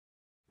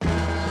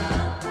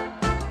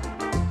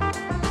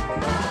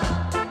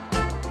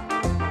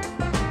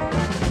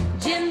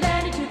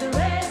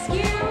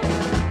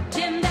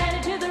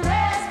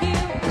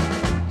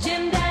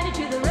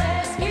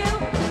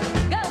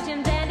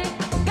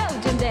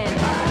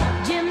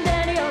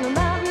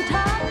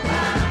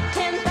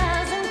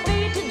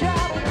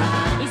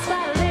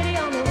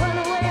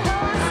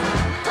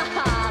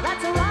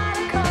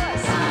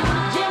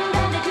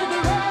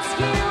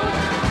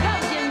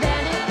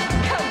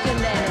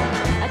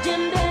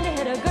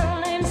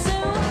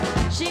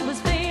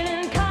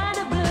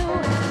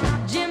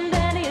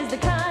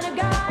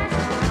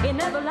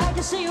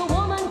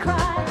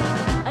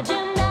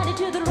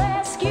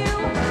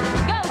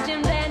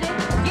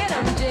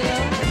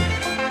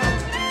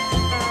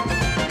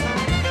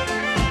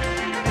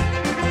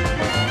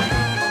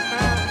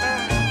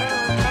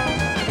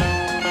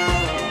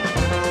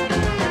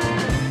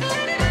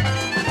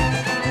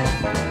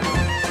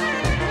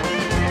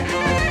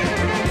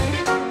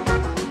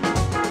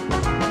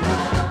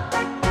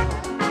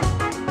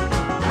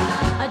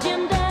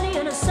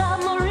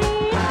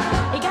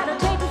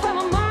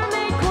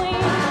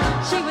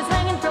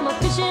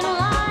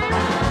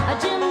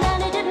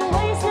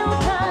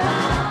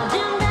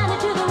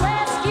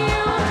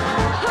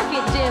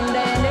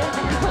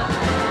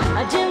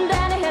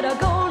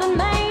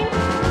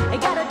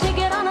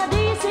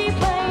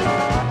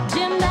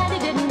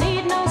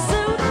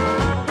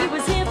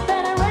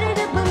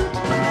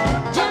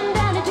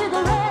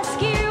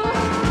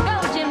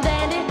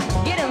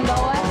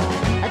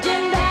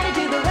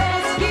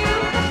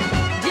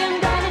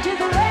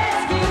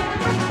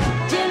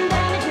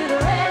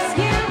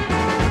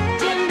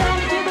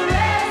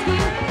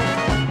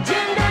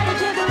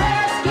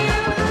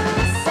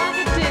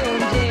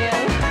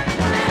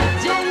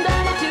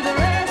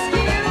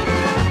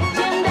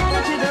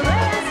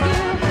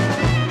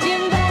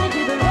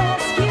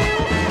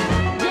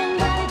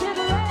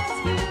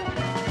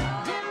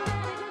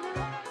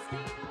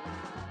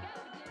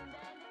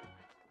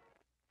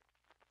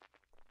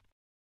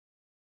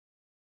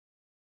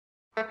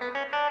All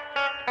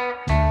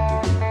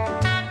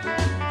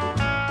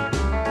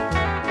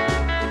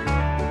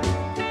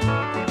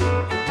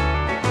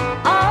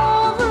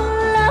the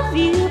love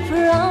you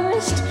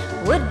promised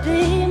would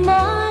be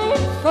mine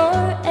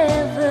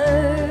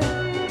forever.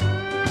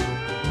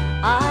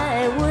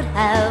 I would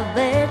have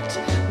bet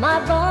my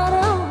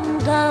bottom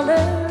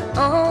dollar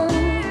on.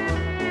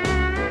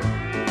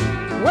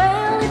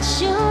 Well, it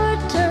sure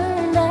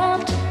turned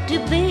out to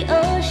be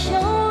a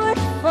short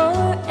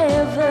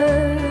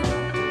forever.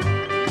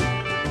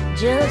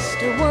 Just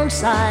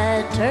once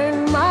I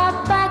turned my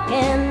back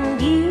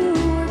and you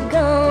were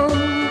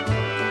gone.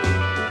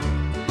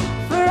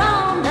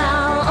 From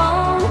now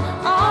on,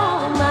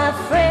 all my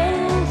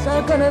friends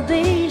are gonna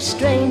be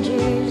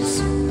strangers.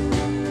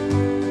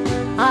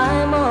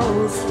 I'm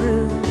all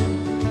through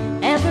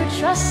ever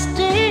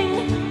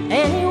trusting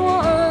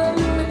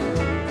anyone.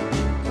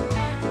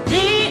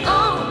 The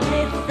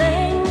only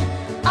thing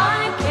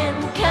I can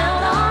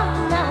count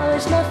on now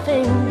is my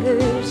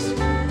fingers.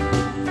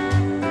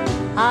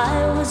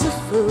 I was a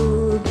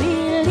fool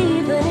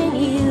believing in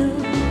you,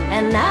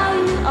 and now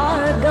you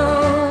are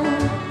gone.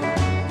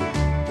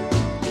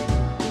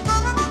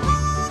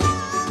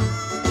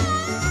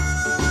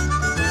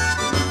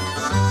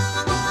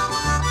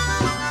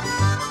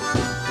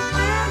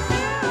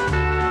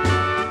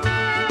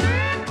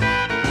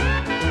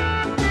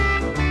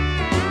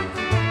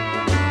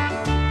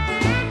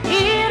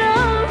 It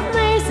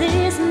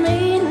amazes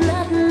me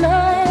not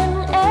knowing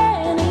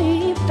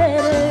any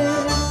better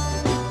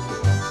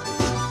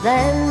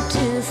than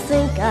to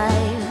think I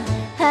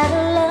had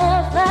a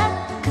love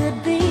that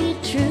could be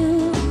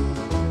true.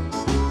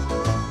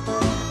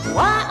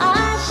 Why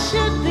I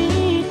should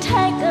be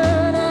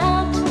taken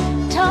out,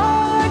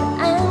 tarred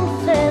and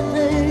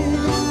feathered,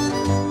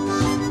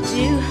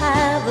 to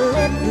have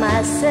let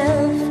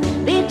myself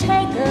be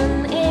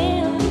taken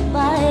in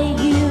by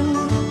you.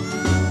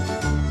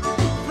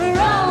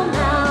 From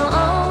now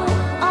on,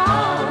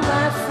 all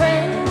my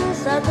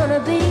friends are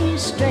gonna be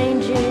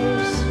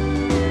strangers.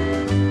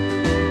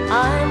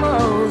 I'm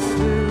all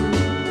through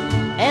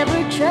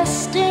ever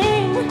trusting